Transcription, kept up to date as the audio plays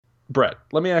Brett,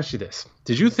 let me ask you this.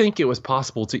 Did you think it was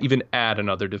possible to even add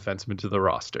another defenseman to the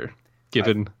roster, I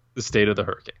given the state of the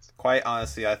Hurricanes? Quite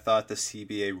honestly, I thought the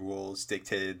CBA rules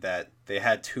dictated that they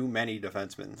had too many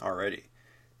defensemen already,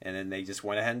 and then they just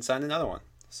went ahead and signed another one.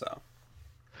 So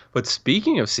But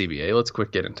speaking of CBA, let's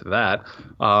quick get into that.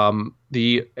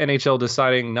 The NHL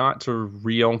deciding not to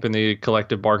reopen the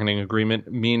collective bargaining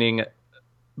agreement, meaning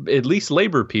at least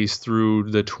labor peace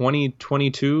through the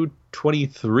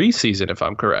 2022-23 season, if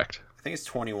I'm correct. I think it's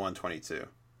 21-22.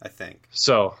 I think.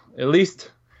 So at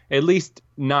least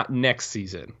not next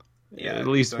season. Yeah, At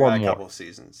we least still got one a more. couple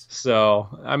seasons. So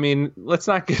I mean, let's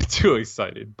not get too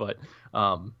excited, but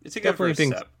It's a good definitely first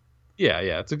think, step. yeah,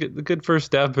 it's a good first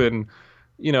step, and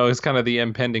it's kind of the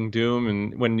impending doom.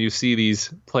 And when you see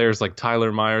these players like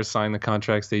Tyler Myers sign the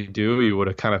contracts they do, you would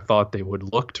have kind of thought they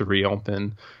would look to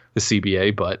reopen the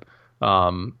CBA, but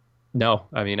no,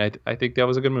 I mean, I think that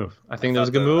was a good move. I think that was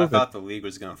a good I move. thought the league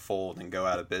was going to fold and go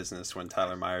out of business when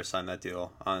Tyler Myers signed that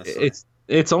deal. Honestly,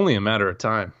 It's only a matter of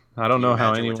time. I don't can you know how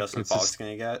imagine what anyone Justin can Falk's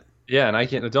going to get? yeah, and I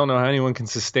don't know how anyone can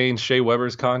sustain Shea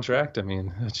Weber's contract. I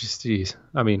mean, it's just geez.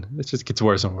 I mean, it just gets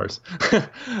worse and worse.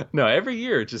 No, every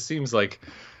year it just seems like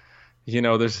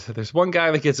there's one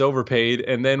guy that gets overpaid,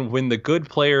 and then when the good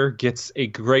player gets a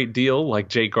great deal, like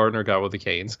Jake Gardner got with the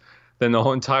Canes, then the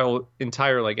whole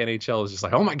entire like NHL is just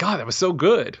like, oh my god, that was so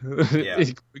good, Yeah,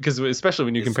 because especially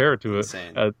when you it's compare it to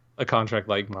insane. a contract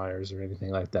like Myers or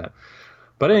anything like that.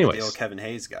 But Or the deal anyways, Kevin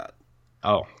Hayes got.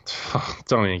 oh,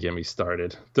 don't even get me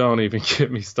started. Don't even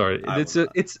get me started. I will not.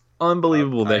 It's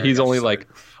unbelievable I that already he's got you only like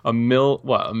started. a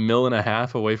mil and a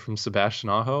half away from Sebastian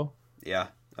Aho. Yeah,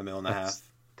 a mil and a That's half.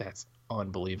 that's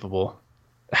unbelievable.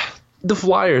 The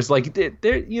Flyers, like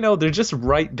they're just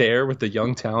right there with the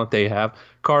young talent they have.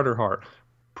 Carter Hart,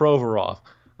 Provorov.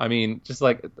 I mean, just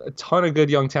like a ton of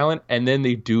good young talent, and then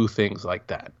they do things like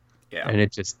that, Yeah, and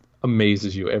it just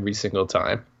amazes you every single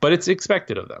time. But it's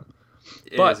expected of them.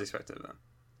 it is But expected of them.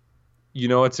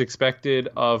 what's expected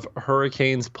of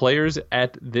Hurricanes players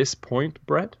at this point,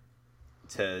 Brett?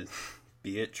 To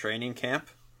be at training camp.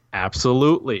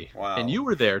 Absolutely. And Wow, you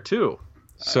were there too.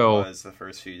 I So was the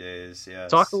first few days.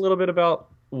 talk a Yes. little bit about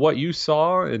what you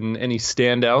saw and any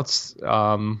standouts.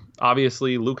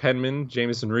 Obviously, Luke Henman,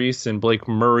 Jamison Reese, and Blake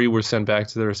Murray were sent back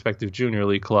to their respective junior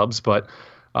league clubs. But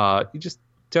you just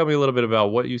tell me a little bit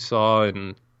about what you saw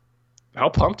and how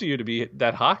pumped are you to be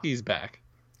that hockey's back?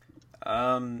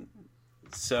 Um,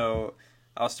 so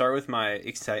I'll start with my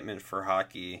excitement for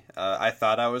hockey. I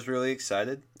thought I was really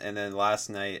excited, and then last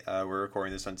night we're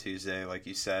recording this on Tuesday, like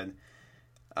you said,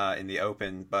 in the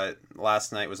open. But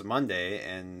last night was a Monday,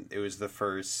 and it was the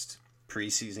first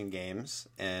preseason games,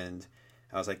 and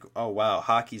I was like, "Oh wow,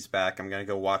 hockey's back! I'm gonna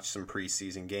go watch some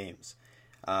preseason games."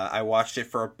 I watched it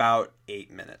for about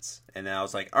 8 minutes, and then I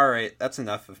was like, "All right, that's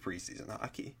enough of preseason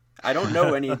hockey." I don't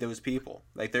know any of those people.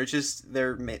 Like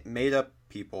they're made up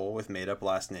people with made up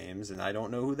last names, and I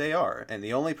don't know who they are. And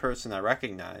the only person I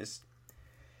recognized,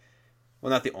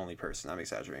 well, not the only person, I'm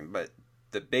exaggerating, but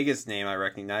the biggest name I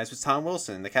recognized was Tom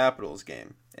Wilson in the Capitals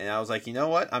game. And I was like, you know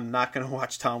what? I'm not going to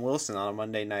watch Tom Wilson on a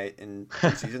Monday night in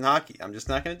preseason hockey. I'm just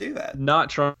not going to do that. Not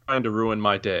trying to ruin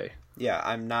my day. Yeah,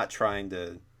 I'm not trying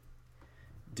to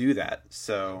do that.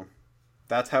 So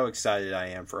that's how excited I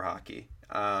am for hockey.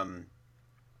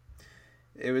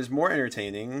 It was more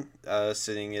entertaining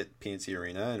sitting at PNC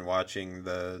Arena and watching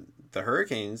the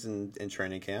Hurricanes in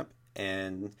training camp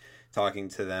and talking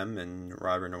to them and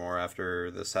Robert Namor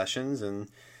after the sessions. And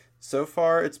so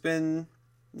far, it's been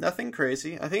nothing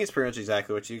crazy. I think it's pretty much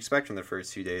exactly what you expect from the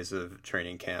first few days of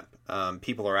training camp.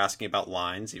 People are asking about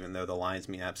lines, even though the lines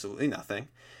mean absolutely nothing.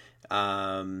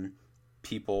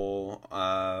 People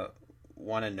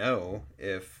want to know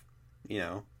if, you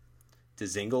know,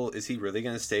 Dzingel, is he really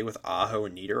going to stay with Aho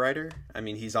and Niederreiter? I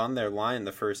mean, he's on their line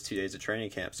the first 2 days of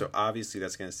training camp, so obviously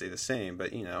that's going to stay the same.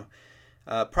 But,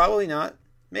 probably not.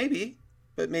 Maybe,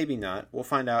 but maybe not. We'll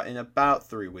find out in about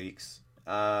 3 weeks.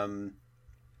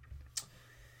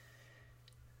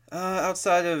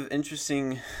 Outside of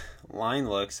interesting line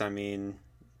looks, I mean,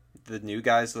 the new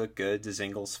guys look good.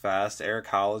 Dzingel's fast. Eric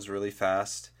Hall is really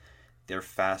fast. They're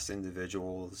fast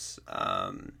individuals.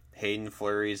 Hayden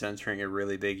Fleury's entering a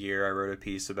really big year. I wrote a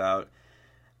piece about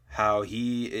how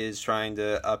he is trying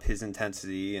to up his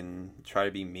intensity and try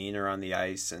to be meaner on the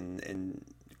ice and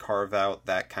carve out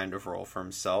that kind of role for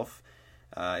himself.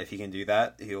 If he can do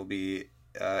that, he'll be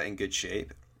in good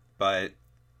shape. But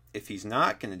if he's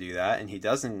not going to do that and he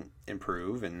doesn't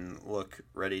improve and look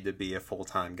ready to be a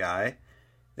full-time guy,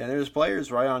 then there's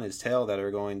players right on his tail that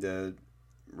are going to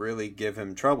really give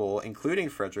him trouble, including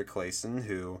Frederick Claesson,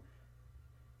 who,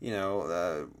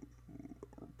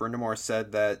 Brindamore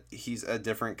said that he's a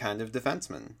different kind of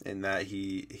defenseman in that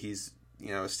he's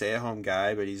a stay at home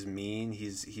guy, but he's mean,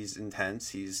 he's intense,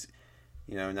 he's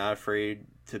not afraid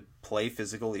to play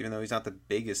physical, even though he's not the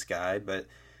biggest guy. But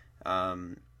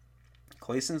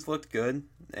Claeson's looked good,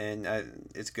 and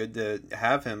it's good to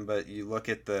have him. But you look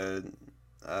at the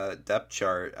depth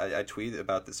chart. I tweeted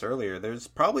about this earlier. There's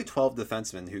probably 12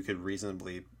 defensemen who could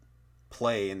reasonably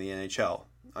play in the NHL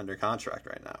under contract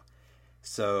right now.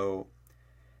 So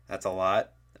that's a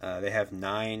lot. They have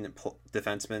 9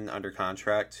 defensemen under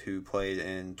contract who played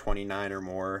in 29 or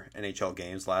more NHL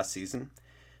games last season.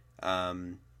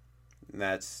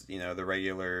 That's the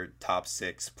regular top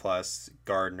 6 plus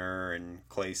Gardner and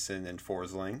Claesson and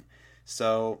Forsling.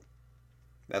 So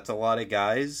that's a lot of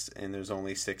guys, and there's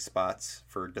only 6 spots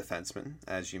for defensemen,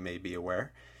 as you may be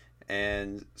aware.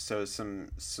 And so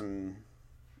some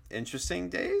interesting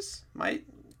days might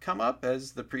come up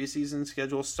as the preseason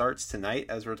schedule starts tonight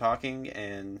as we're talking,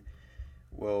 and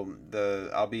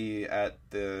I'll be at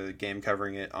the game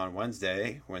covering it on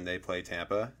Wednesday when they play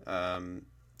Tampa.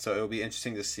 So it'll be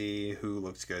interesting to see who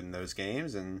looks good in those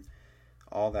games and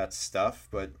all that stuff,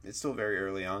 but it's still very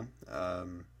early on.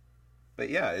 But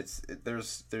yeah,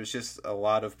 there's just a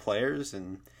lot of players,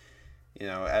 and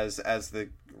as the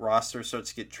roster starts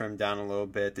to get trimmed down a little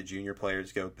bit, the junior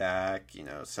players go back.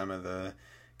 Some of the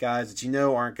guys that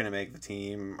aren't going to make the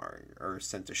team are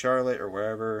sent to Charlotte or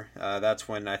wherever. That's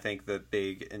when I think the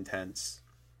big, intense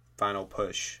final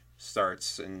push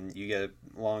starts, and you get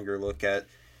a longer look at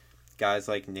guys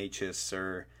like Necas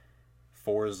or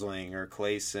Forsling or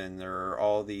Claesson or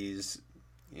all these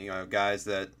guys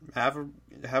that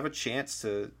have a chance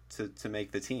to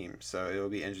make the team. So it'll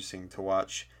be interesting to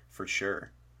watch for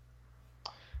sure.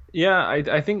 Yeah,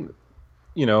 I think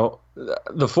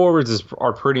the forwards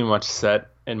are pretty much set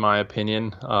in my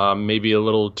opinion. Maybe a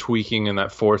little tweaking in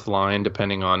that fourth line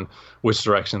depending on which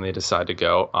direction they decide to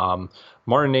go.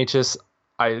 Martin Necas,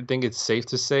 I think it's safe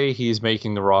to say he's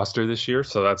making the roster this year,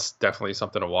 so that's definitely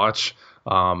something to watch.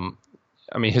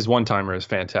 His one-timer is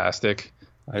fantastic.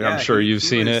 I'm sure you've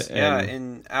seen it.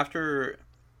 And after,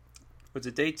 was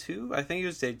it day 2? I think it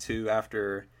was day 2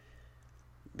 after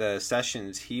the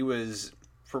sessions, he was,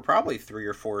 for probably 3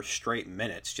 or 4 straight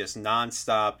minutes, just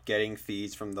nonstop getting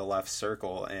feeds from the left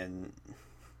circle. And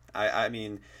I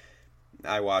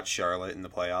watched Charlotte in the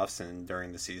playoffs and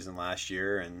during the season last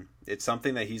year, and it's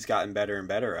something that he's gotten better and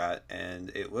better at, and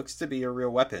it looks to be a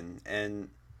real weapon. And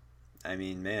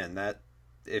that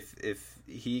if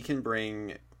he can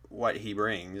bring what he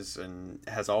brings and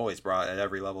has always brought at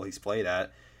every level he's played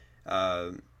at,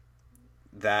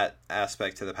 that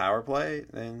aspect to the power play,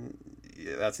 then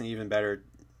that's an even better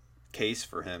case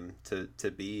for him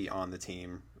to be on the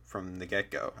team from the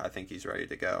get-go. I think he's ready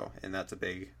to go, and that's a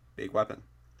big weapon.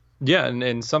 Yeah,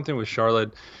 and something with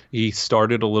Charlotte, he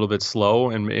started a little bit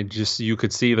slow, and you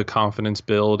could see the confidence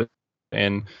build,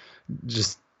 and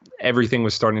just everything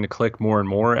was starting to click more and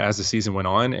more as the season went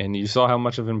on, and you saw how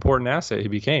much of an important asset he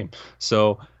became.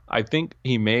 So I think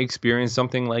he may experience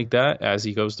something like that as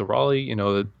he goes to Raleigh.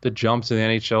 The jump to the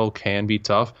NHL can be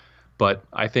tough, but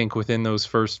I think within those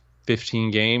first 15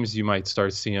 games, you might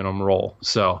start seeing him roll.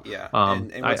 So yeah,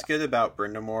 and what's good about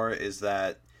Brindamore is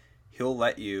that he'll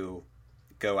let you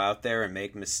go out there and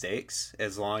make mistakes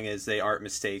as long as they aren't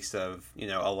mistakes of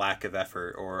a lack of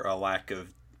effort or a lack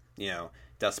of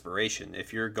desperation.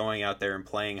 If you're going out there and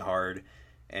playing hard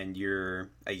and you're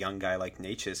a young guy like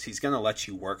Necas, he's going to let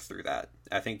you work through that.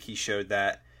 I think he showed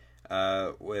that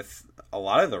with a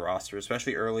lot of the roster,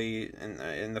 especially early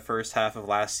in the first half of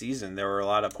last season. There were a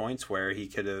lot of points where he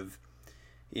could have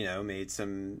made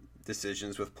some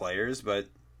decisions with players, but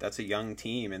that's a young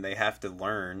team and they have to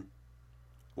learn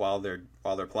while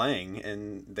they're playing,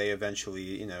 and they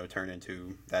eventually turn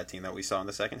into that team that we saw in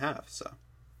the second half. So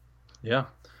yeah.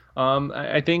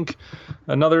 I think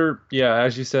as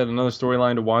you said, another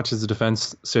storyline to watch is the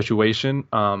defense situation.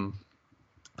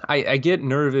 I get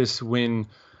nervous when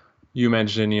you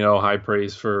mention, high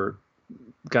praise for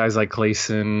guys like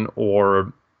Claesson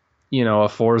or, a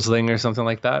Forsling or something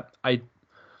like that.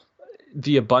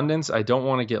 The abundance, I don't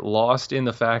want to get lost in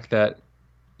the fact that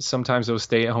sometimes those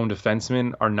stay-at-home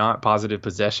defensemen are not positive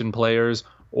possession players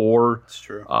or,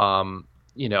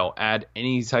 add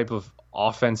any type of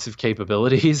offensive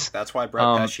capabilities. That's why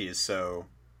Brett Pesce is so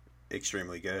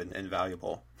extremely good and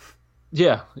valuable.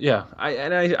 Yeah.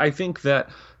 I think that,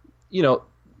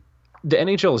 the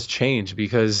NHL has changed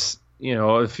because,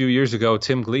 a few years ago,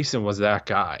 Tim Gleason was that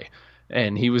guy.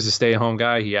 And he was a stay-at-home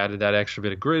guy. He added that extra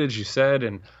bit of grit, as you said.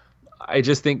 And I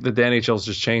just think that the NHL is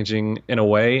just changing in a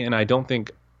way. And I don't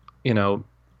think,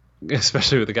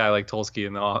 especially with a guy like Tulsky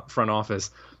in the front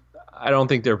office, I don't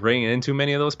think they're bringing in too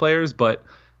many of those players, but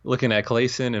looking at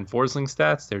Clayson and Forsling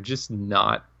stats, they're just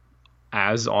not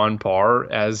as on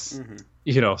par as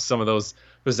Mm-hmm. some of those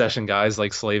possession guys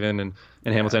like Slavin and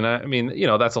Yeah. Hamilton. I mean,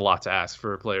 that's a lot to ask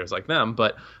for players like them,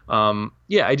 but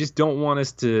yeah, I just don't want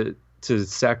us to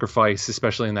sacrifice,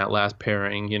 especially in that last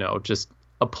pairing, just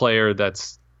a player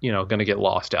that's going to get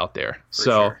lost out there. For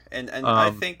So sure. And um,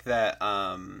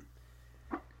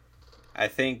 I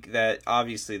think that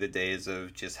obviously the days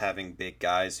of just having big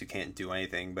guys who can't do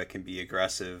anything but can be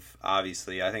aggressive,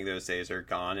 obviously, I think those days are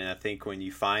gone. And I think when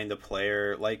you find a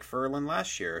player like Ferland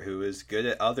last year who is good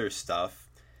at other stuff,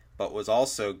 but was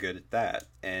also good at that,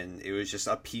 and it was just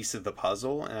a piece of the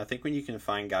puzzle. And I think when you can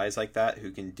find guys like that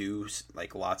who can do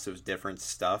like lots of different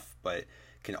stuff, but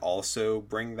can also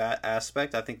bring that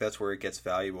aspect, I think that's where it gets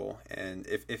valuable. And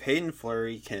if Hayden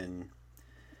Fleury can,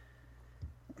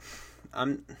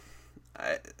 I'm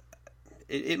I,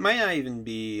 it might not even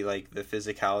be like the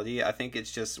physicality. I think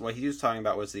it's just what he was talking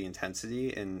about was the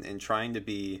intensity and trying to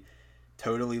be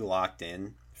totally locked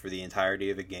in for the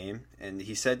entirety of a game. And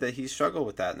he said that he struggled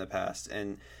with that in the past.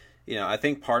 And, I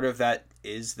think part of that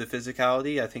is the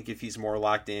physicality. I think if he's more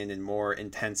locked in and more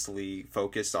intensely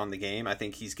focused on the game, I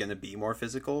think he's going to be more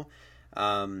physical.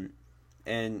 And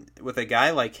with a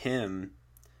guy like him,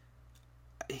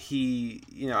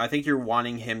 I think you're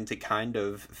wanting him to kind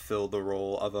of fill the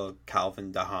role of a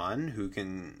Calvin DeHaan who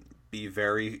can be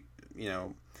very,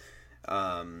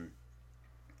 um,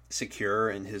 secure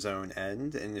in his own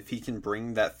end. And if he can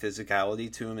bring that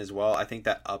physicality to him as well, I think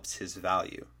that ups his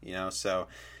value, So,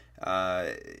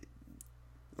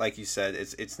 like you said,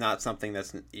 it's not something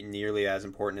that's nearly as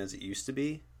important as it used to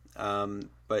be.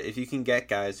 But if you can get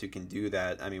guys who can do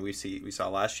that, I mean, we saw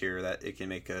last year that it can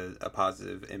make a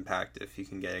positive impact if you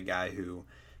can get a guy who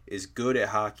is good at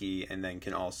hockey and then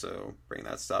can also bring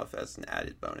that stuff as an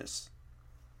added bonus.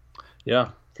 yeah,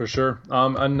 for sure.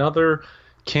 Another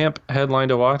camp headline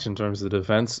to watch in terms of the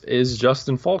defense is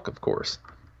Justin Falk, of course,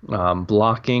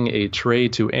 blocking a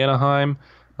trade to Anaheim.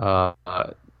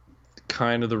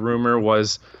 Kind of the rumor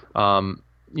was,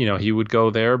 he would go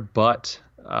there, but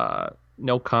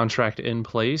no contract in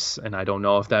place, and I don't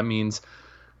know if that means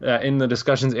in the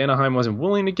discussions Anaheim wasn't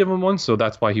willing to give him one, so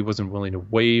that's why he wasn't willing to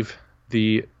waive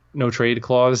the no trade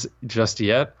clause just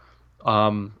yet.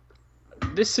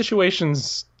 This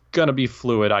situation's gonna be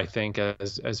fluid, I think,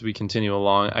 as we continue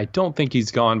along. I don't think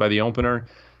he's gone by the opener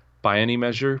by any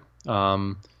measure.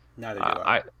 Neither do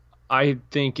I. I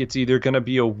think it's either going to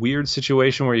be a weird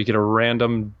situation where you get a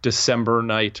random December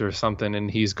night or something and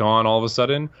he's gone all of a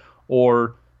sudden,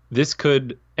 or this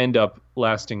could end up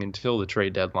lasting until the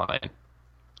trade deadline.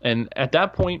 And at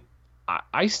that point,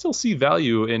 I still see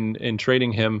value in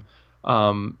trading him.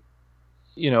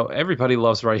 Everybody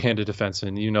loves right-handed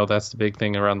defensemen. That's the big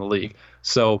thing around the league.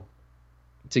 So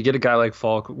to get a guy like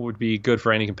Falk would be good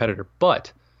for any competitor.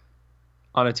 But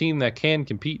on a team that can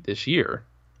compete this year,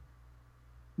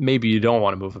 maybe you don't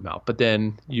want to move him out, but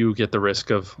then you get the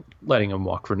risk of letting him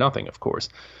walk for nothing, of course.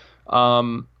 How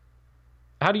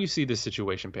do you see this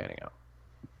situation panning out?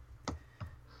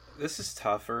 This is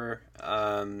tougher.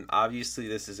 Obviously,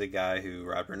 this is a guy who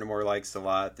Rod Brindamore likes a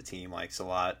lot. The team likes a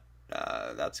lot.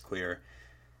 That's clear.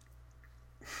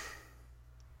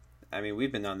 I mean,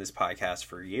 we've been on this podcast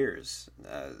for years,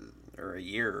 or a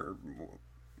year.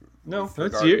 No,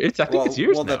 it's year. I think it's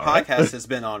years now. Well, the podcast right? has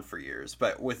been on for years,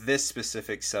 but with this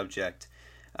specific subject,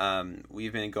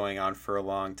 we've been going on for a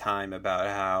long time about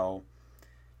how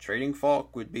trading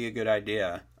Falk would be a good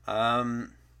idea.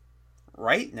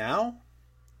 Right now,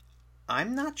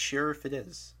 I'm not sure if it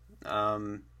is,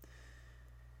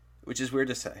 which is weird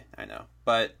to say, I know.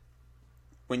 But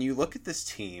when you look at this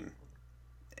team,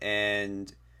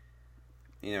 and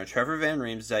Trevor Van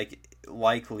Riemsdyk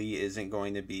likely isn't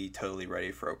going to be totally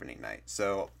ready for opening night.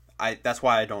 So that's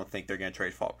why I don't think they're going to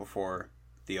trade Falk before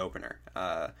the opener,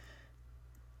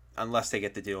 unless they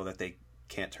get the deal that they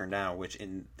can't turn down, which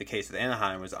in the case of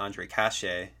Anaheim was Andre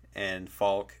Cachet and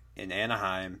Falk in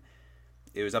Anaheim.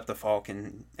 It was up to Falk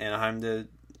and Anaheim to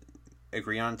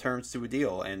agree on terms to a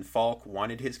deal, and Falk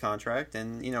wanted his contract,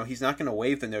 and he's not going to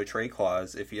waive the no trade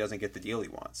clause if he doesn't get the deal he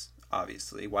wants.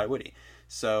 Obviously, why would he?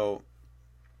 So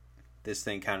this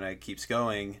thing kind of keeps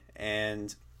going,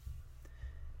 and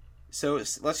so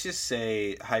let's just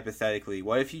say hypothetically,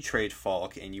 what if you trade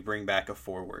Falk and you bring back a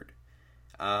forward?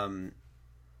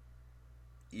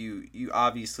 You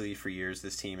obviously for years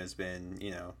this team has been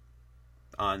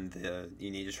on the you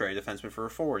need to trade a defenseman for a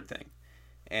forward thing,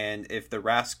 and if the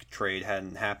Rask trade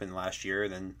hadn't happened last year,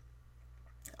 then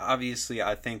obviously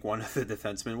I think one of the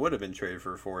defensemen would have been traded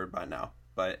for a forward by now,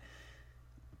 but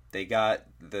they got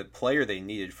the player they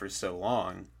needed for so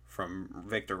long from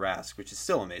Victor Rask, which is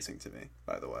still amazing to me,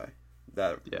 by the way.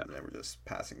 That Yeah. we're just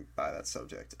passing by that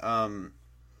subject.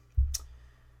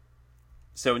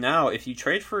 So now, if you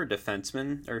trade for a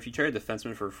defenseman, or if you trade a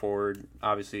defenseman for a forward,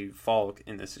 obviously Falk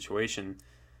in this situation,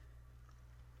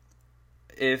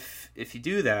 if you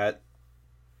do that,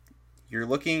 you're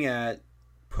looking at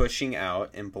pushing out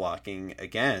and blocking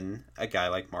again a guy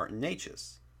like Martin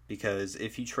Necas. Because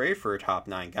if you trade for a top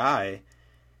 9 guy,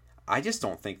 I just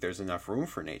don't think there's enough room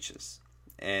for Necas.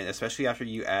 And especially after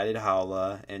you added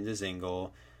Haula and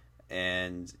Dzingel,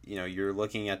 and you're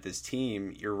looking at this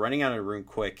team, you're running out of room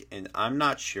quick, and I'm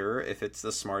not sure if it's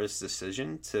the smartest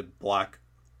decision to block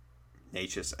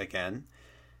Necas again.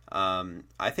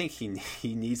 I think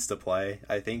he needs to play.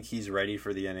 I think he's ready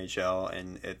for the NHL,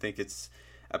 and I think it's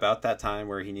about that time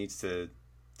where he needs to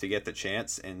get the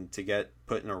chance and to get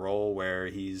put in a role where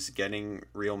he's getting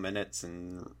real minutes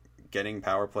and getting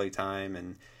power play time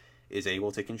and is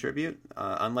able to contribute.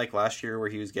 Unlike last year where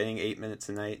he was getting 8 minutes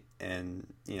a night and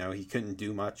he couldn't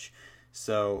do much.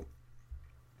 So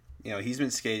he's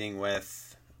been skating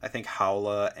with, I think,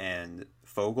 Haula and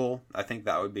Foegele. I think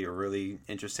that would be a really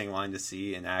interesting line to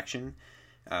see in action,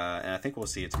 and I think we'll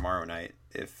see it tomorrow night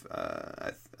if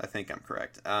I think I'm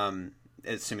correct,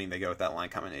 assuming they go with that line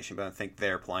combination. But I think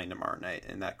they're playing tomorrow night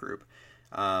in that group,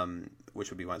 which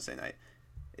would be Wednesday night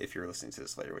if you're listening to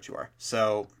this later, which you are.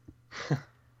 So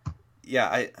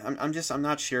yeah, I'm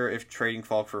not sure if trading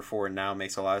Falk for a forward now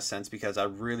makes a lot of sense, because I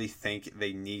really think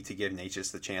they need to give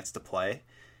Necas the chance to play.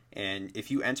 And if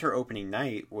you enter opening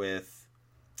night with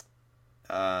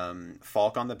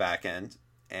Falk on the back end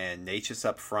and Necas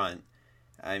up front,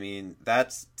 I mean,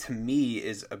 that's, to me,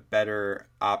 is a better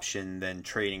option than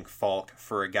trading Falk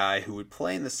for a guy who would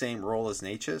play in the same role as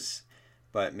Necas,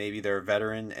 but maybe they're a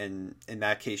veteran, and in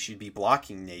that case, you'd be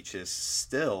blocking Necas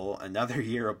still another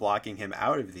year of blocking him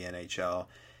out of the NHL.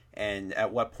 And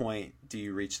at what point do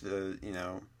you reach the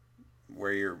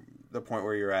point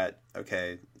where you're at,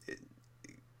 okay,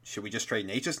 should we just trade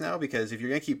Necas now? Because if you're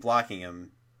going to keep blocking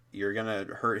him, you're going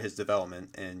to hurt his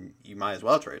development, and you might as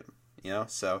well trade him,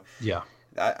 So Yeah.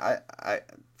 I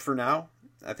for now,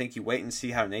 I think you wait and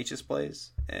see how Necas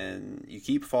plays, and you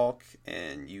keep Falk,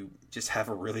 and you just have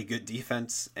a really good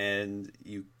defense, and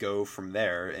you go from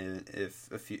there. And if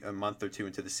a month or two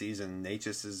into the season,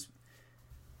 Necas is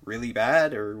really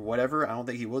bad or whatever, I don't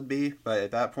think he would be, but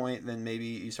at that point, then maybe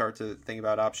you start to think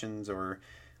about options or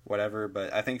whatever.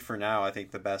 But I think for now, I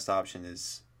think the best option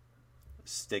is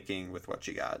sticking with what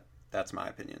you got. That's my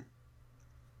opinion.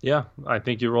 Yeah, I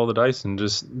think you roll the dice and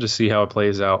just see how it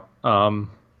plays out,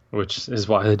 which is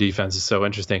why the defense is so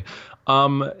interesting.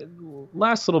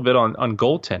 Last little bit on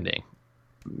goaltending.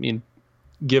 I mean,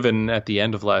 given at the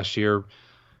end of last year,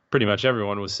 pretty much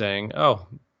everyone was saying, oh,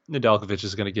 Nedeljkovic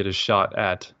is going to get his shot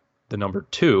at the number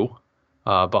 2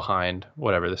 behind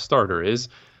whatever the starter is.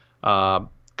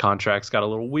 Contracts got a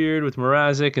little weird with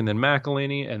Mrazek and then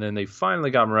McElhinney, and then they finally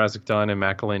got Mrazek done and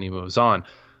McElhinney moves on.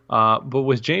 But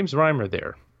with James Reimer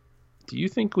there, do you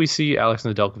think we see Alex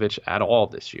Nedeljkovic at all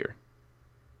this year?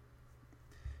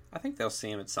 I think they'll see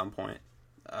him at some point.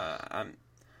 I'm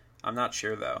not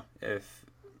sure though,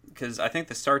 because I think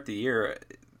to start the year,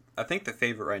 I think the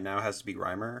favorite right now has to be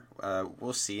Reimer.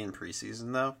 We'll see in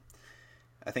preseason though.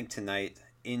 I think tonight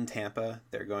in Tampa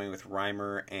they're going with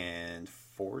Reimer and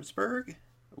Forsberg,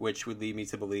 which would lead me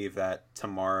to believe that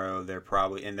tomorrow they're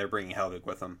bringing Helvig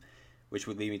with them, which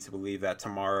would lead me to believe that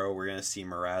tomorrow we're going to see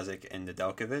Mrazek and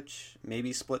Nedeljkovic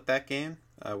maybe split that game.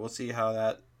 We'll see how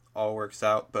that all works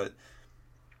out, but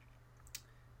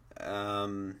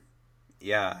I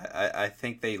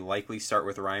think they likely start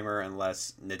with Reimer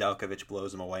unless Nedeljkovic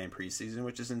blows him away in preseason,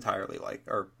 which is entirely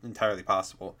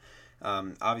possible.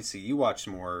 Obviously, you watched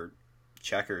more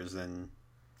Checkers than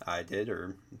I did,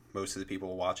 or most of the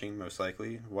people watching, most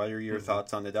likely. What are your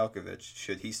thoughts on Nedeljkovic?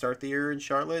 Should he start the year in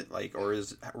Charlotte, or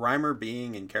is Reimer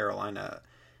being in Carolina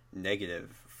negative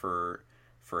for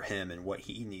him and what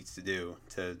he needs to do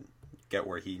to get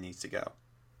where he needs to go?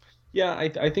 Yeah,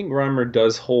 I think Reimer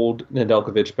does hold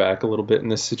Nedeljkovic back a little bit in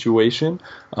this situation.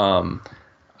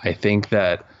 I think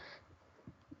that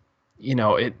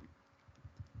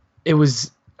it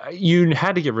was, you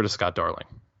had to get rid of Scott Darling.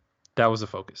 That was the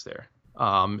focus there.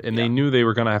 They knew they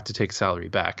were going to have to take salary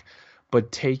back,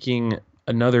 but taking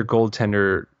another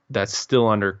goaltender that's still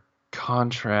under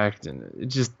contract,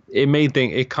 and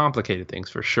it complicated things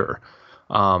for sure.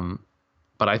 But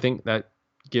I think that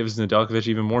gives Nedeljkovic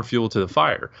even more fuel to the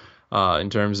fire, in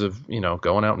terms of,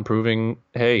 going out and proving,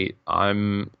 hey,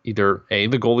 I'm either A,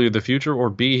 the goalie of the future, or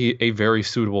B, a very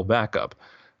suitable backup.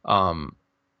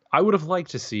 I would have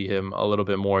liked to see him a little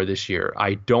bit more this year.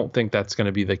 I don't think that's going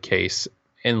to be the case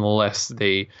unless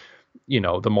they,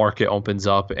 the market opens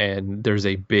up and there's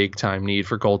a big time need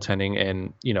for goaltending,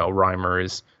 and Reimer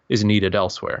is needed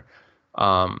elsewhere.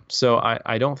 So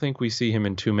I don't think we see him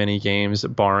in too many games,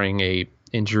 barring a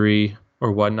injury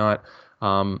or whatnot.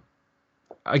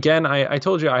 Again, I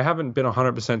told you I haven't been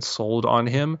 100% sold on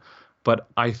him, but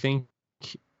I think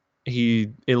he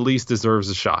at least deserves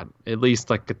a shot, at least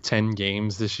like 10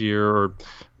 games this year, or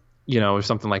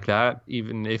something like that,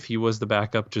 even if he was the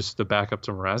backup, just the backup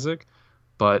to Mrazek.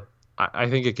 But I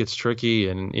think it gets tricky,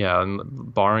 and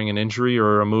barring an injury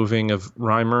or a moving of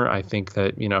Reimer, I think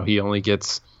that, he only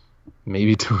gets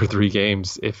maybe 2 or 3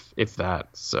 games, if that.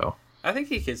 So I think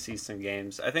he could see some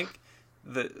games. I think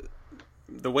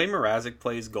the way Mrazek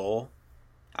plays goal,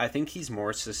 I think he's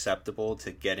more susceptible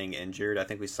to getting injured. I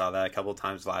think we saw that a couple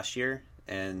times last year,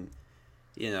 and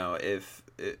if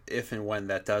and when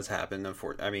that does happen,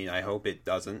 I hope it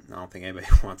doesn't. I don't think anybody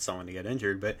wants someone to get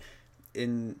injured, but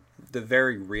in the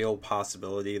very real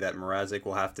possibility that Mrazek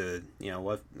will have to,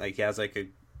 he has like a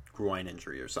groin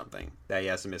injury or something that he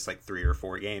has to miss like 3 or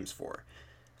 4 games for.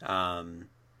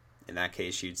 In that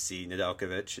case, you'd see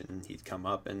Nedeljkovic and he'd come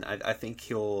up, and I think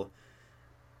he'll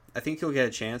get a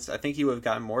chance. I think he would have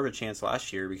gotten more of a chance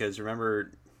last year, because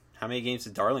remember, how many games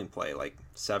did Darling play? Like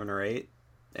 7 or 8?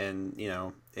 And,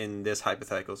 in this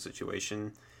hypothetical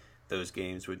situation, those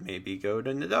games would maybe go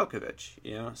to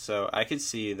Nedeljkovic, So I could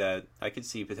see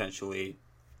potentially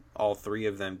all 3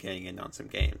 of them getting in on some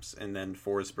games, and then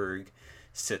Forsberg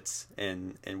sits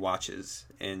and watches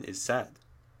and is sad.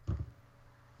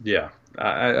 Yeah,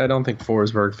 I don't think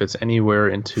Forsberg fits anywhere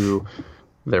into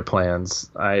their plans.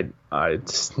 I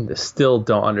still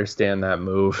don't understand that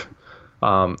move.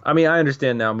 I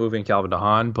understand now moving Calvin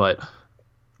DeHaan, but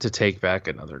to take back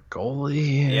another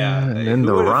goalie, and then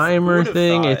the Reimer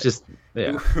thing, it just,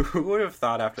 Who would have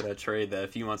thought after that trade that a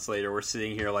few months later we're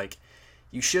sitting here like,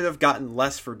 you should have gotten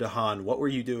less for DeHaan. What were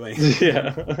you doing?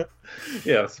 Yeah.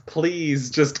 Yes, please,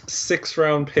 just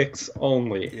 6-round picks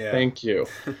only. Yeah. Thank you.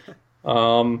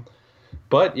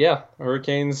 But yeah,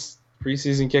 Hurricanes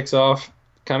preseason kicks off,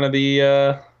 kind of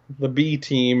the B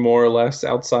team more or less,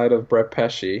 outside of Brett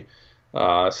Pesce.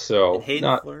 So and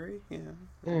Hayden Fleury,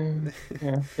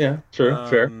 yeah, true,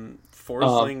 fair.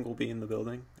 Forsling will be in the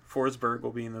building. Forsberg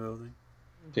will be in the building.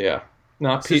 Yeah,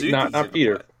 not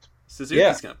Peter.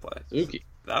 Suzuki's gonna play. Suzuki,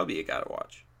 that would be a guy to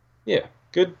watch. Yeah,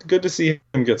 good to see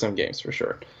him get some games for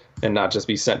sure, and not just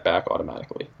be sent back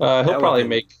automatically. He'll probably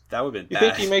make. That would have been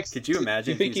bad. Think he makes? Could you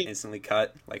imagine if he was instantly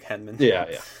cut like Hedman?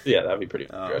 Yeah, that'd be pretty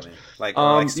good. Like do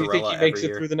you think he makes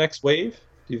it through the next wave?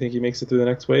 Do you think he makes it through the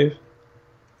next wave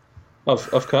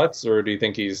of cuts, or do you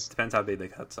think he's? Depends how big the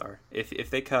cuts are. If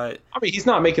they cut, he's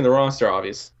not making the roster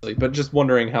obviously, but just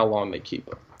wondering how long they keep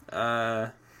him.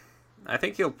 I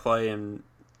think he'll play in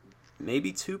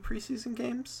maybe 2 preseason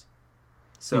games.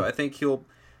 So I think he'll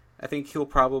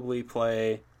probably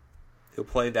play. He'll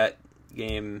play that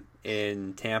game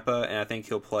in Tampa, and I think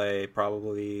he'll play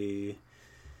probably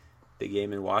the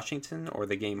game in Washington or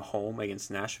the game home against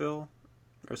Nashville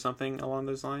or something along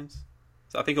those lines.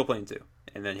 So I think he'll play in 2,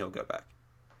 and then he'll go back.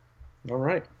 All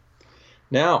right.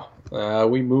 Now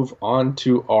we move on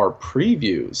to our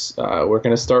previews. We're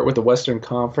going to start with the Western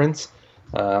Conference.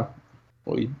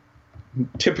 We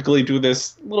typically do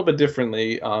this a little bit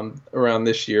differently around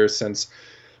this year, since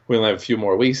we only have a few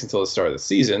more weeks until the start of the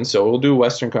season. So we'll do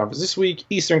Western Conference this week,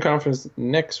 Eastern Conference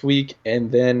next week,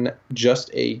 and then just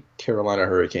a Carolina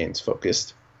Hurricanes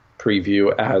focused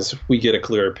preview as we get a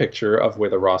clearer picture of where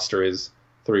the roster is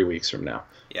 3 weeks from now.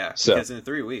 Yeah, because in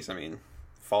 3 weeks,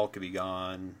 Falk could be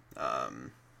gone.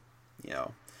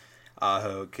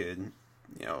 Aho could,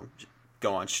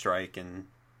 go on strike and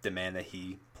demand that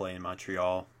he play in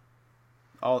Montreal.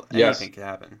 Anything could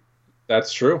happen.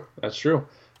 That's true.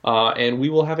 And we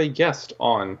will have a guest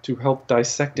on to help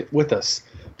dissect it with us.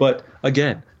 But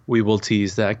again, we will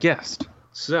tease that guest.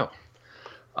 So,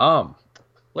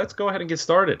 let's go ahead and get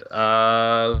started.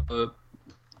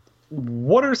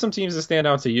 What are some teams that stand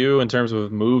out to you in terms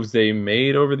of moves they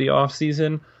made over the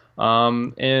offseason?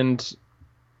 And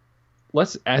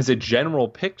let's, as a general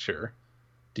picture,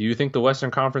 do you think the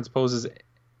Western Conference poses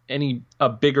a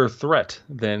bigger threat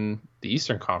than the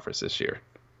Eastern Conference this year?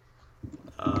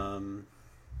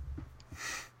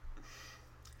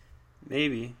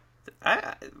 Maybe.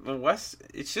 The West,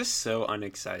 it's just so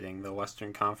unexciting, the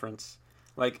Western Conference.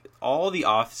 Like, all the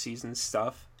off-season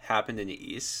stuff happened in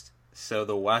the East, so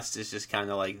the West is just kind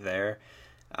of like there.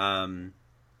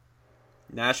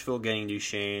 Nashville getting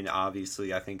Duchesne,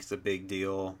 obviously, I think is a big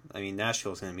deal.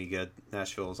 Nashville's going to be good.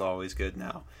 Nashville is always good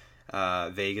now.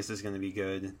 Vegas is going to be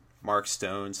good. Mark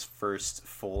Stone's first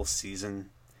full season.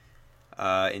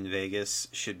 in Vegas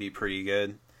should be pretty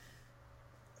good.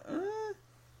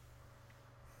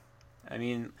 I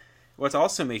mean, what's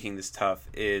also making this tough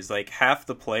is like half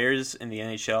the players in the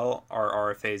NHL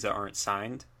are RFAs that aren't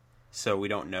signed, so we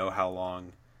don't know how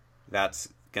long that's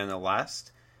gonna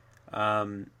last.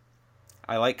 I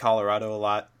like Colorado a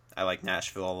lot. I like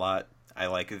Nashville a lot. I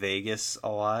like Vegas a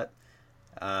lot.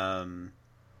 I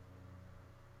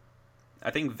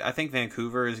think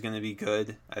Vancouver is going to be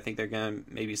good. I think they're going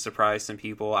to maybe surprise some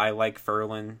people. I like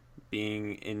Ferland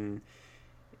being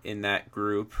in that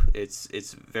group.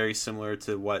 It's very similar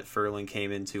to what Ferland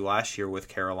came into last year with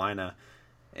Carolina,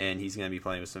 and he's going to be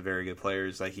playing with some very good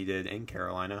players like he did in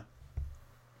Carolina.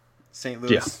 St.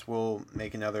 Louis will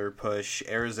make another push.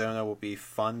 Arizona will be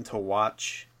fun to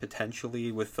watch,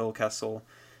 potentially, with Phil Kessel.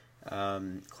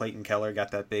 Clayton Keller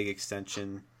got that big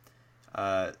extension.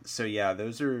 So, yeah,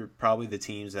 those are probably the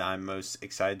teams that I'm most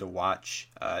excited to watch.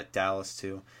 Dallas,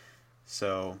 too.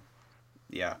 So,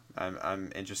 yeah,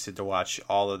 I'm interested to watch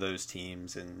all of those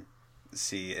teams and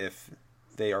see if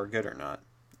they are good or not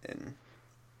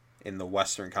in the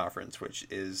Western Conference, which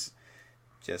is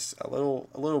just a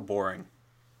little boring.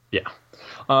 Yeah.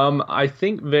 I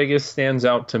think Vegas stands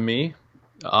out to me.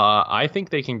 I think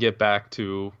they can get back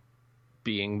to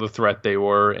being the threat they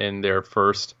were in their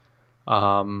first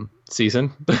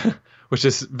season, which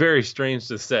is very strange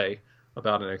to say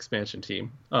about an expansion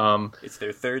team. It's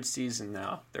their third season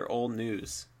now. They're old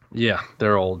news. Yeah,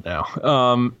 they're old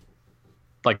now.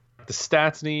 Like the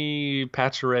Stastny,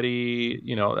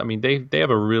 Pacioretty, I mean, they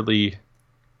have a really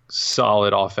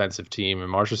solid offensive team,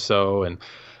 and Marchessault and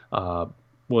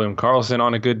William Karlsson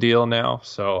on a good deal now.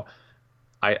 So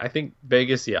I think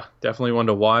Vegas, definitely one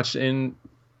to watch. And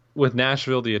with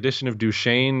Nashville, the addition of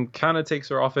Duchesne kind of takes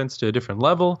their offense to a different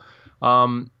level.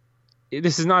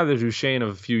 This is not the Duchesne of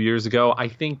a few years ago. I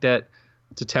think that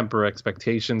to temper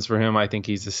expectations for him, I think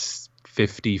he's a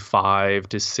 55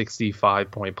 to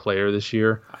 65 point player this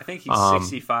year. I think he's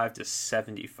 65 to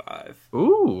 75.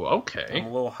 Ooh, okay. I'm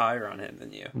a little higher on him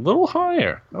than you. A little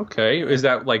higher. Okay. Is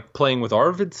that like playing with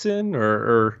Arvidsson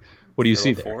or what do you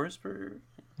see there? Forsberg?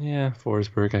 Yeah,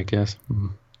 Forsberg, I guess.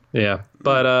 Yeah.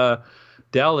 But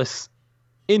Dallas,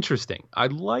 interesting. I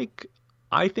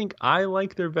think I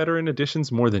like their veteran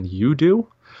additions more than you do.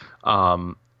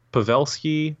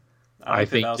 Pavelski, I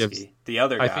think Pavelski. The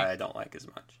other guy I don't like as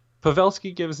much.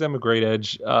 Pavelski gives them a great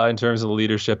edge in terms of the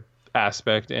leadership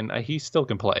aspect, and he still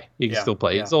can play. He can still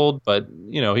play. Yeah. He's old, but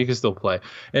he can still play.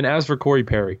 And as for Corey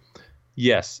Perry,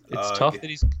 yes, it's tough that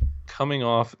he's coming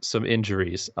off some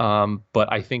injuries,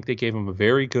 but I think they gave him a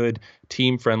very good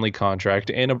team-friendly contract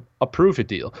and a prove-it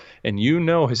deal. And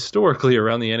historically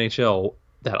around the NHL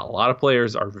that a lot of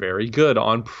players are very good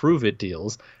on prove-it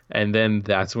deals, and then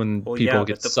that's when people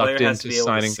get sucked into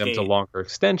signing them to longer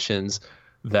extensions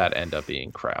that end up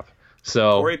being crap.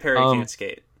 So Corey Perry can't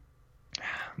skate.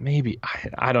 Maybe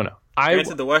I don't know.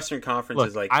 Granted, the Western Conference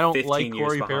is like 15 years behind. I don't like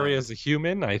Corey Perry as a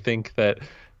human. I think that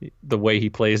the way he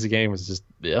plays the game is just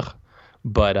ugh.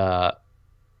 But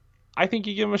I think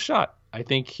you give him a shot. I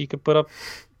think he could put up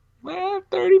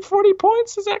 30, 40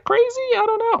 points. Is that crazy? I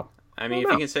don't know. I mean, if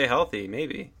he can stay healthy,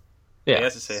 maybe. Yeah, he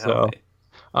has to stay healthy.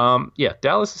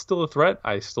 Dallas is still a threat.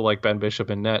 I still like Ben Bishop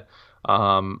and net.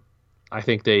 I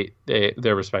think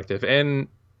they're respective. And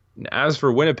as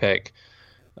for Winnipeg,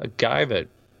 a guy that,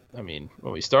 I mean,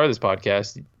 when we started this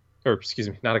podcast, or excuse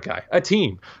me, not a guy, a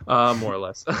team, more or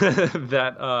less,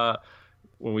 that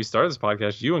when we started this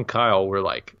podcast, you and Kyle were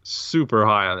like super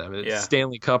high on them. It's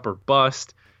Stanley Cup or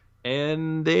bust,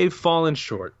 and they've fallen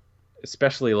short,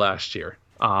 especially last year.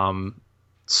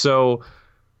 So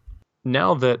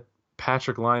now that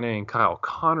Patrick Laine and Kyle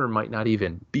Connor might not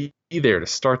even be there to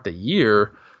start the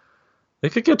year,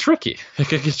 it could get tricky.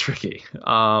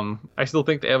 I still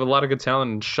think they have a lot of good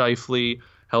talent in Scheifele,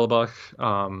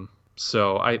 Hellebuck.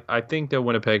 So I think that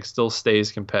Winnipeg still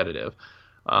stays competitive.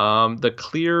 The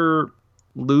clear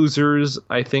losers,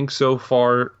 I think, so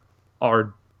far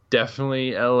are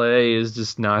definitely LA is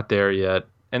just not there yet.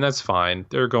 And that's fine.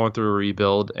 They're going through a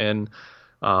rebuild, and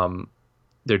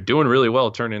they're doing really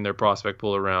well turning their prospect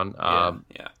pool around.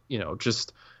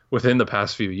 Just within the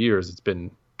past few years, it's been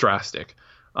drastic.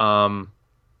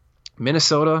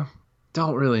 Minnesota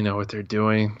don't really know what they're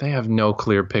doing. They have no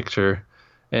clear picture.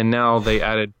 And now they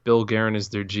added Bill Guerin as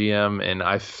their GM, and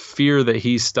I fear that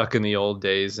he's stuck in the old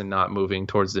days and not moving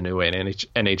towards the new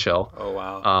NHL. Oh,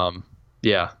 wow.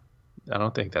 I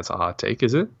don't think that's a hot take,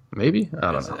 is it? Maybe?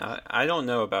 I don't know. I don't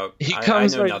know about... I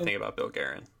know nothing about Bill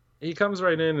Guerin. He comes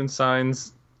right in and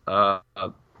signs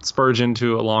Spurgeon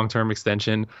to a long-term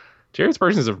extension. Jared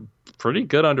Spurgeon is a pretty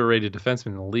good underrated defenseman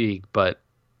in the league, but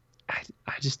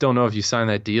I just don't know if you sign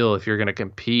that deal if you're going to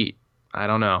compete. I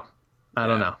don't know. I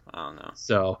don't Yeah, know. I don't know.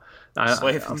 So Slave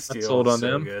I'm and not Steel sold is on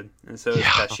so them. good, and so is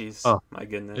Yeah. Pesci's. Oh, My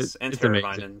goodness, and it's amazing.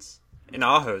 Teravainen's, and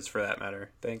Aho's for that matter.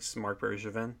 Thanks, Mark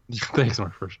Bergevin. Thanks,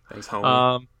 Mark. First. Thanks, homie.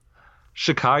 Um,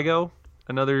 Chicago,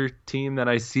 another team that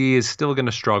I see is still going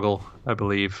to struggle, I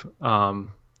believe.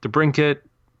 DeBrincat,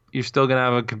 you're still going to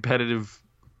have a competitive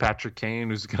Patrick Kane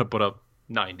who's going to put up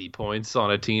 90 points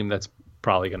on a team that's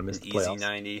probably going to miss An the easy playoffs.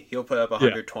 90. He'll put up Yeah.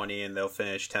 120, and they'll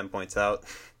finish 10 points out.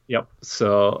 Yep.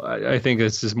 So I think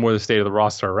it's just more the state of the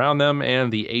roster around them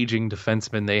and the aging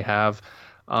defensemen they have.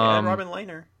 They had Um, Robin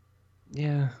Lehner.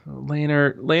 yeah,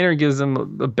 Lehner gives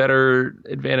them a better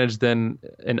advantage than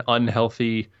an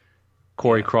unhealthy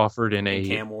Corey Yeah. Crawford and And a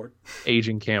Cam Ward.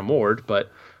 aging Cam Ward,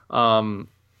 but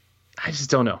I just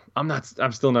don't know.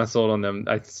 I'm still not sold on them.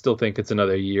 I still think it's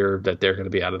another year that they're going to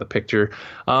be out of the picture.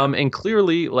 And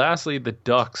clearly, lastly, the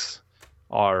Ducks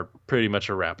are pretty much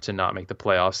a wrap to not make the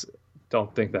playoffs.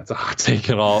 Don't think that's a hot take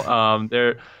at all.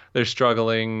 They're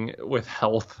struggling with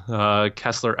health.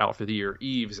 Kessler out for the year.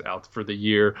 Eves out for the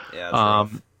year. Yeah, that's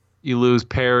rough. You lose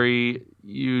Perry.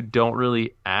 You don't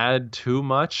really add too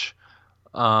much.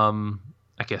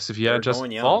 I guess if you They're add Justin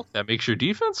going young. Falk, that makes your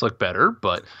defense look better.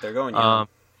 But They're going young.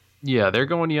 yeah, they're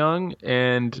going young,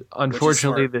 and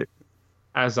unfortunately, smart.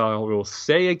 as I will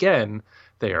say again,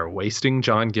 they are wasting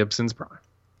John Gibson's prime.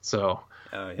 So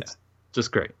Oh, yeah.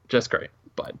 just great.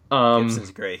 But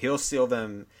Gibson's great. He'll steal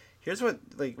them. Here's what,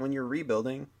 like, when you're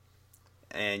rebuilding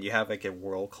and you have, like, a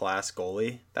world-class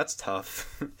goalie, that's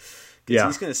tough. Because Yeah.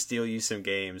 he's going to steal you some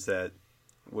games that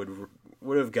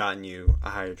would have gotten you a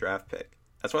higher draft pick.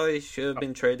 That's why they should have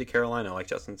been traded to Carolina, like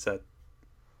Justin said.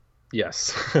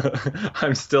 yes,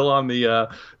 I'm still on the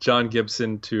John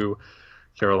Gibson to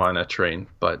Carolina train,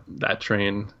 but that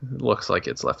train looks like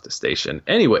it's left the station.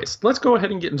 Anyways, let's go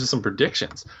ahead and get into some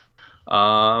predictions.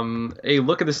 A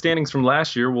look at the standings from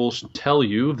last year will tell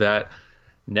you that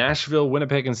Nashville,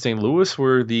 Winnipeg, and St. Louis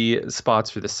were the spots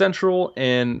for the Central,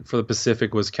 and for the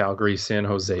Pacific was Calgary, San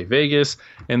Jose, Vegas,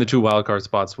 and the two wildcard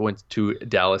spots went to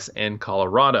Dallas and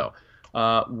Colorado.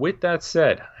 With that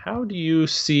said, how do you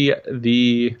see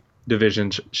the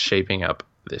divisions shaping up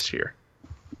this year?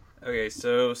 Okay,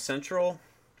 so Central,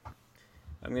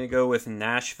 I'm going to go with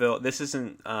Nashville. This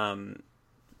isn't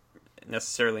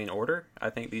necessarily in order. I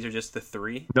think these are just the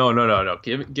three. No.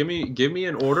 Give me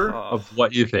an order of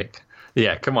what you think.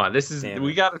 Yeah, come on. This is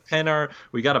we gotta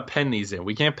pen these in.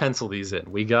 We can't pencil these in.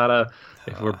 We gotta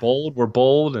if we're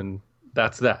bold, and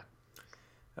that's that.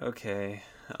 Okay.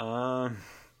 I'm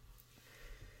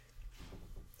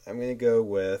gonna go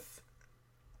with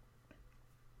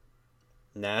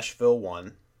Nashville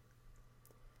 1.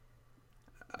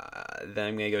 Then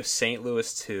I'm gonna go St.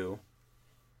 Louis 2,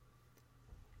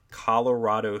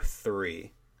 Colorado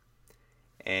 3,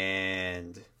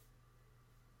 and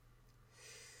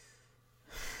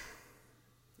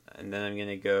then I'm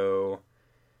gonna go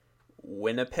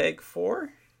Winnipeg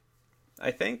 4,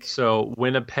 I think. So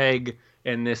Winnipeg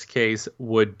in this case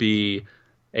would be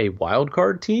a wild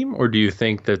card team, or do you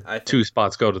think that two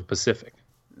spots go to the Pacific?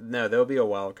 No, they'll be a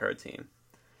wild card team.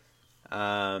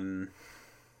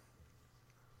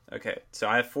 Okay, so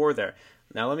I have 4 there.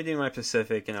 Now let me do my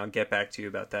Pacific, and I'll get back to you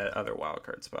about that other wild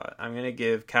card spot. I'm gonna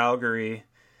give Calgary.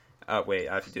 Wait,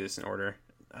 I have to do this in order.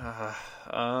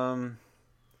 I'm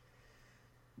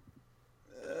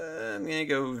gonna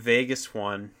go Vegas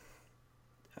 1.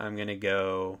 I'm gonna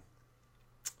go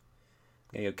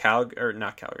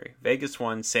not Calgary. Vegas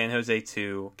 1, San Jose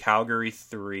 2, Calgary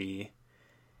 3,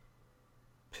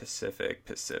 Pacific,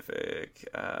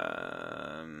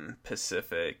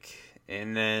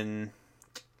 and then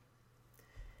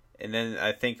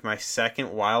I think my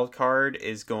second wild card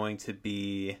is going to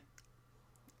be.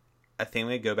 I think I'm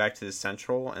gonna go back to the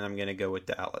Central, and I'm gonna go with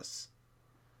Dallas.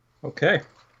 Okay.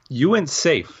 You went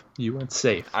safe. I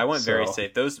went very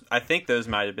safe. I think those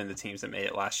might have been the teams that made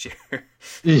it last year.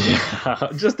 Yeah,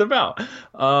 just about.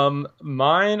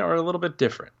 Mine are a little bit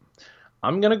different.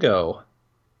 I'm gonna go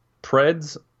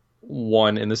Preds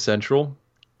 1 in the Central.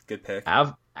 Good pick.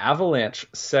 Avalanche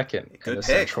 2nd in the pick.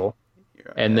 Central,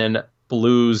 and then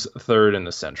Blues 3rd in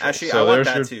the Central. Actually, so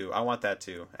I want that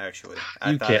too. Actually,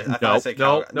 you can't. No.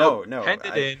 Pen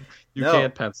it in. You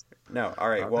can't pencil. No. All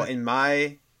right. Well, in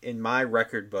my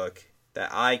record book that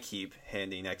I keep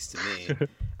handy next to me,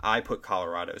 I put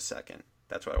Colorado 2nd.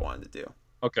 That's what I wanted to do.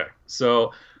 Okay,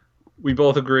 so we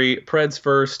both agree. Preds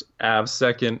 1st, Avs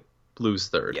 2nd, Blues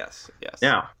 3rd. Yes.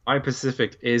 Now, my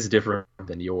Pacific is different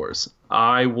than yours.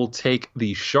 I will take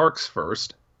the Sharks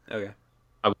 1st. Okay.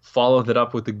 I will follow that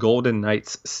up with the Golden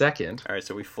Knights 2nd. All right,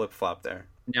 so we flip-flop there.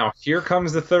 Now here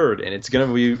comes the third, and it's going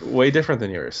to be way different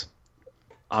than yours.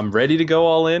 I'm ready to go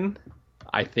all in.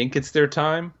 I think it's their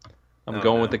time. I'm Oh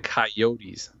going with the no.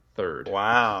 Coyotes third.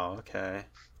 Wow. Okay.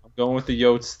 I'm going with the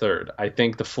Yotes third. I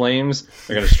think the Flames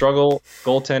are going to struggle.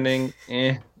 Goaltending,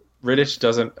 Rittich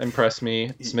doesn't impress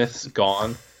me. Smith's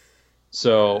gone.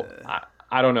 So Uh,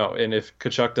 I don't know. And if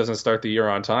Kachuk doesn't start the year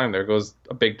on time, there goes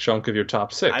a big chunk of your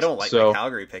top I six. don't like my So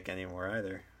Calgary pick anymore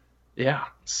either. yeah.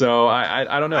 So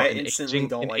I don't know. I An instantly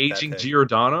don't like that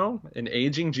pick. An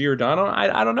aging Giordano.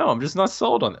 I don't know. I'm just not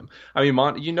sold on them. I mean,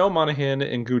 Monahan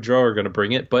and Goudreau are going to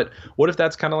bring it, but what if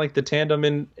that's kind of like the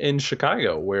tandem in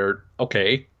Chicago, where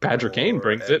okay, Patrick Kane Or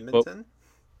brings it, but Edmonton.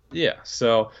 yeah.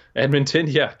 So Edmonton,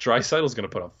 yeah, Draisaitl's going to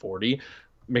put up 40.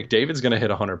 McDavid's going to hit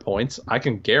 100 points. I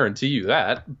can guarantee you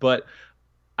that, but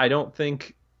I don't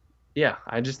think. Yeah,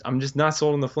 I'm just not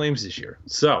sold on the Flames this year.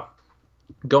 So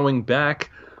going back,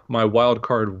 my wild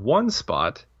card one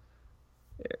spot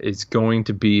is going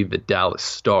to be the Dallas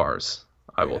Stars.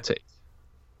 I will Okay. take,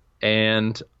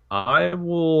 and I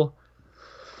will.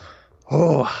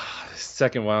 Oh,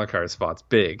 second wild card spot's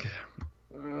big.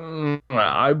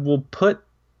 I will put.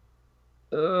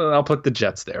 I'll put the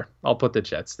Jets there. I'll put the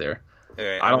Jets there.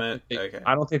 Okay. I I'm don't gonna. think they, Okay.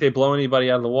 I don't think they blow anybody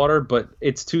out of the water, but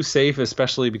it's too safe,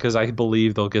 especially because I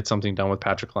believe they'll get something done with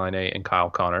Patrick Laine and Kyle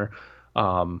Connor.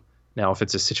 Now, if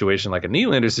it's a situation like a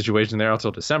Nylander situation, there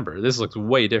until December. This looks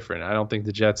way different. I don't think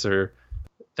the Jets are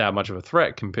that much of a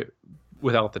threat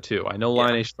without the two. I know Yeah.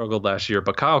 Laine struggled last year,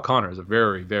 but Kyle Connor is a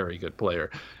very, very good player,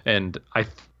 and I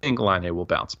think Laine will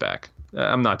bounce back.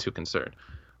 I'm not too concerned.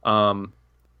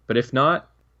 But if not,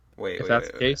 Wait. if Wait. that's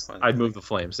Wait. the Wait. case, One I'd thing. move the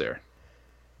Flames there.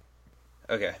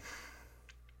 Okay.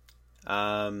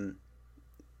 Um.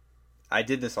 I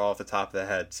did this all off the top of the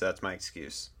head, so that's my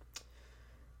excuse.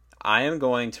 I am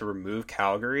going to remove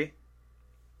Calgary,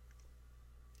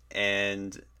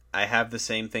 and I have the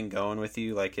same thing going with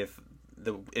you. Like if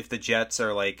the Jets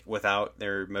are like without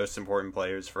their most important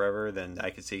players forever, then I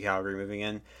could see Calgary moving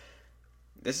in.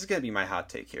 This is gonna be my hot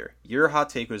take here. Your hot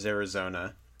take was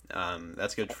Arizona.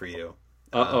 That's good for you.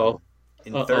 Uh oh.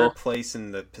 In Uh third oh. place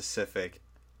in the Pacific,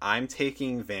 I'm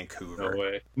taking No Vancouver.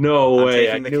 way. No I'm way.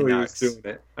 I taking the knew he was Canucks. doing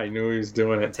it. I knew he was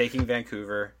doing I'm it. taking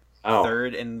Vancouver, Oh.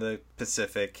 third in the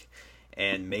Pacific,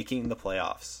 and making the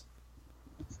playoffs.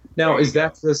 Now There you is go.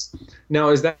 that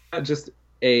just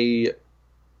a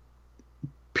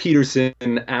Peterson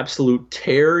absolute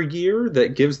tear year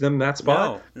that gives them that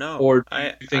spot? No, no. Or do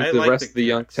I you think I the like the rest of the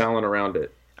young Canucks. talent around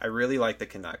it? I really like the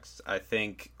Canucks. I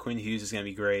think Quinn Hughes is going to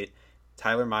be great.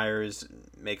 Tyler Myers,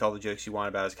 make all the jokes you want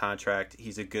about his contract.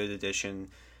 He's a good addition.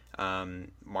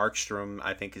 Markstrom,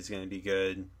 I think, is going to be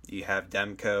good. You have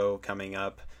Demko coming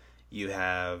up. You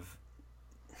have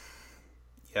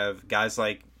guys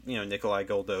like Nikolai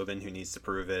Goldobin who needs to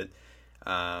prove it.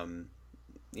 Um,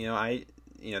 I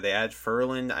they add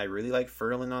Furlan. I really like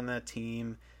Furlan on that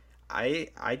team. I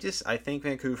think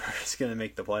Vancouver is going to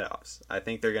make the playoffs. I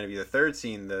think they're going to be the third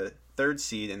seed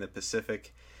in the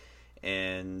Pacific,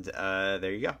 and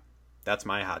there you go. That's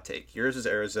my hot take. Yours is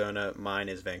Arizona. Mine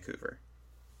is Vancouver.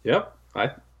 Yep.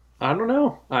 I don't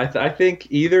know. I think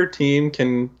either team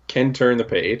can turn the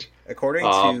page. According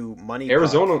Um, to Money Puck,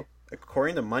 Arizona.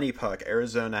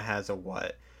 Arizona has a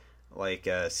what? Like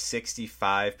a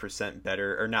 65%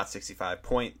 better, or not 65,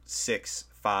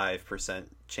 0.65%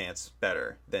 chance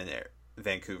better than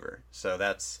Vancouver. So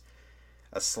that's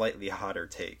a slightly hotter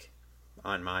take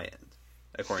on my end,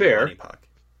 according to Fair. Money Puck.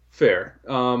 Fair.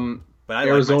 But I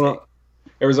like my Arizona. take.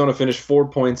 Arizona finished 4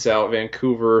 points out.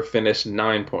 Vancouver finished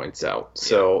 9 points out. Yeah,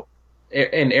 So,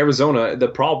 and Arizona, the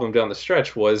problem down the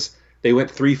stretch was they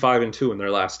went 3-5-2 in their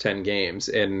last 10 games,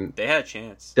 and they had a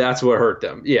chance. that's what hurt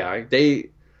them. Yeah,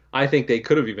 I think they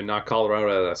could have even knocked Colorado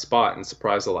out of that spot and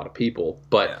surprised a lot of people.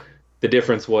 But Yeah, the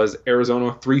difference was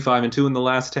Arizona 3-5-2 in the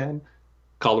last 10,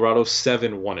 Colorado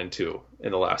 7-1-2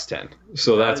 in the last 10.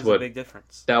 So that that's is a what big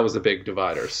difference. that was a big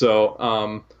divider.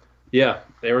 So, yeah,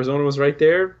 Arizona was right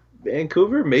there.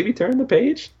 Vancouver maybe turn the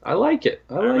page. I like it.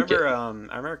 I like it. I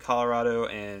remember Colorado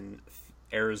and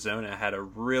Arizona had a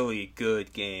really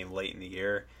good game late in the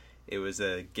year. It was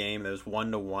a game that was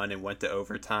 1-1 and went to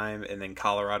overtime, and then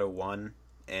Colorado won,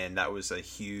 and that was a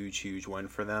huge, huge win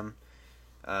for them.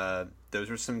 Those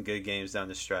were some good games down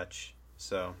the stretch.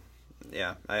 So,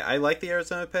 yeah, I like the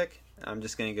Arizona pick. I'm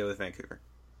just gonna go with Vancouver.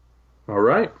 All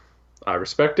right. I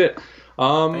respect it.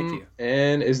 Thank you.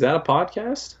 And is that a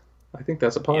podcast? I think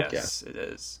that's a podcast. Yes, it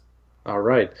is. All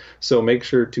right. So make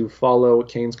sure to follow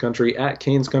Canes Country at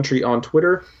Canes Country on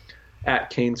Twitter, at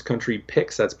Canes Country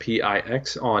Picks, that's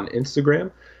Pix, on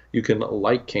Instagram. You can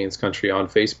like Canes Country on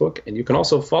Facebook, and you can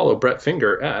also follow Brett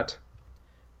Finger at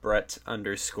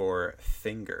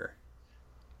Brett_Finger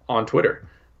on Twitter.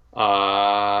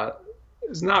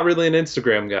 Is not really an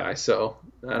Instagram guy, so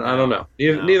I don't know.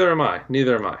 Neither am I.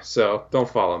 So don't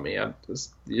follow me.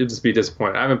 You'll just be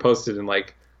disappointed. I haven't posted in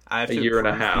like I have a to year and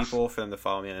a approve half. people for them to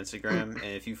follow me on Instagram,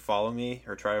 and if you follow me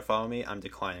or try to follow me, I'm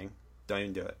declining. Don't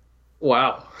even do it.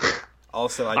 Wow.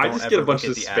 Also, I I don't just ever get a bunch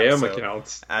look of at the spam app, so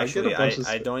accounts. actually,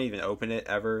 I don't even open it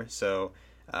ever. So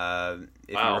if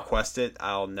you request it,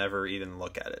 I'll never even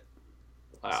look at it.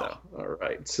 Wow. So. All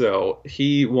right. So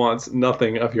he wants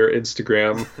nothing of your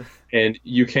Instagram, and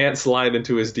you can't slide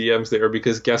into his DMs there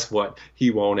because guess what?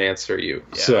 He won't answer you.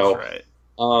 Yeah, so, that's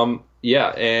right. Yeah,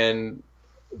 and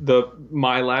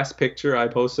my last picture I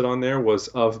posted on there was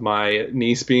of my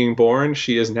niece being born.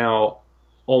 She is now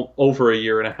over a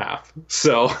year and a half.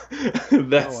 So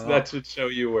that should show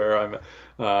you where I'm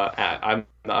at.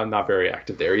 I'm not very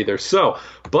active there either. So,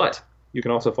 but you can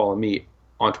also follow me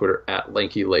on Twitter at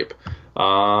LankyLape.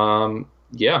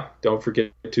 Yeah, don't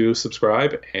forget to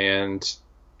subscribe and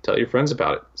tell your friends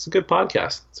about it. It's a good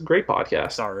podcast. It's a great podcast.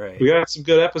 It's all right. We got some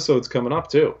good episodes coming up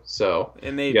too. So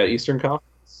we got Eastern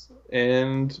Conference,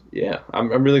 and yeah,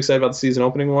 I'm really excited about the season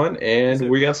opening one. And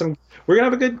we're gonna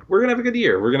have a good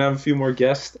year. We're gonna have a few more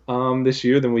guests this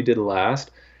year than we did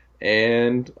last,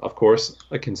 and of course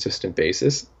a consistent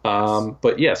basis.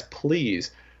 But yes,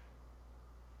 please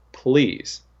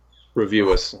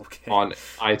review us on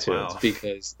iTunes,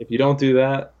 because if you don't do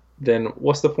that, then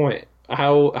what's the point?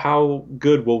 How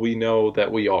good will we know that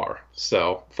we are?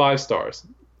 So 5 stars.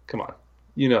 Come on.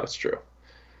 You know it's true.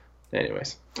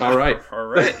 Anyways. All right. All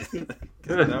right.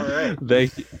 All right.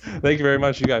 Thank you very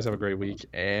much. You guys have a great week,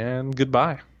 and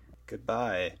goodbye.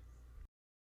 Goodbye.